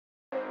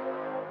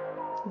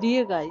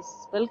Dear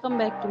guys, welcome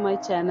back to my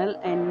channel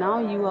and now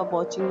you are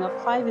watching a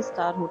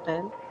 5-star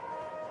hotel.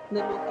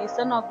 The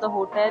location of the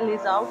hotel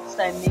is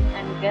outstanding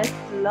and guests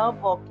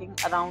love walking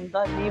around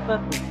the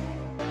neighborhood.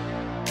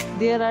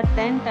 There are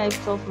 10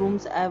 types of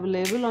rooms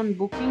available on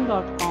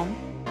booking.com.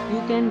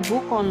 You can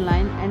book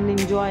online and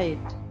enjoy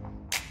it.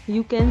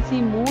 You can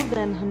see more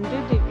than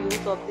 100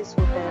 reviews of this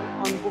hotel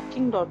on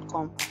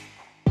booking.com.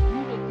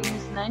 Review rating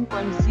is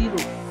 9.0,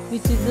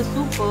 which is the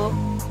superb.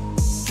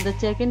 The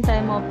check-in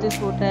time of this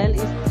hotel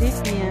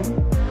is 3 p.m.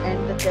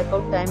 and the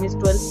check-out time is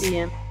 12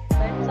 p.m.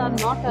 Pets are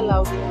not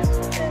allowed in this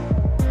hotel.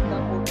 The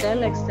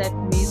hotel accepts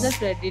major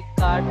credit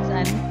cards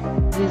and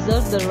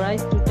reserves the right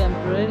to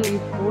temporarily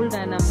hold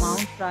an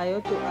amount prior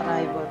to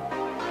arrival.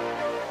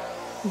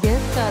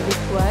 Guests are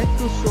required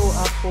to show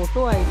a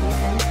photo ID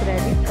and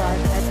credit card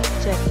at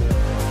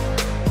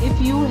check-in. If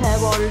you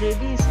have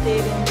already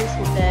stayed in this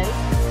hotel,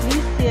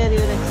 please share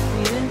your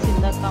experience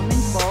in the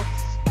comment box.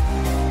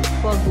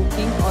 For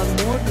booking or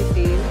more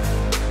details,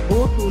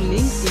 go to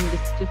link in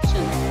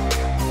description.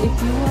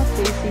 If you are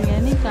facing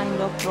any kind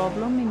of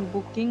problem in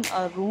booking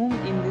a room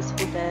in this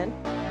hotel,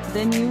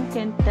 then you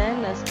can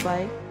tell us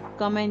by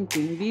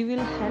commenting. We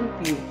will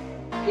help you.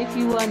 If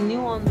you are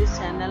new on this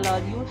channel or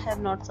you have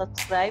not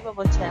subscribed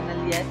our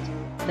channel yet,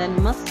 then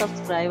must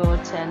subscribe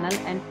our channel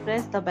and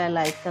press the bell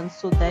icon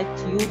so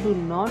that you do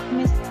not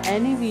miss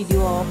any video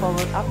of our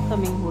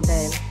upcoming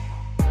hotel.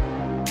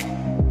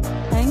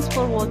 Thanks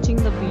for watching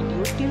the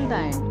video till the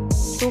end.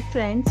 So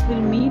friends, we'll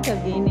meet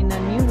again in a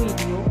new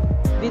video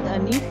with a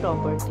new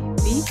property.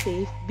 Be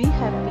safe, be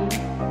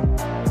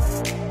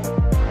happy.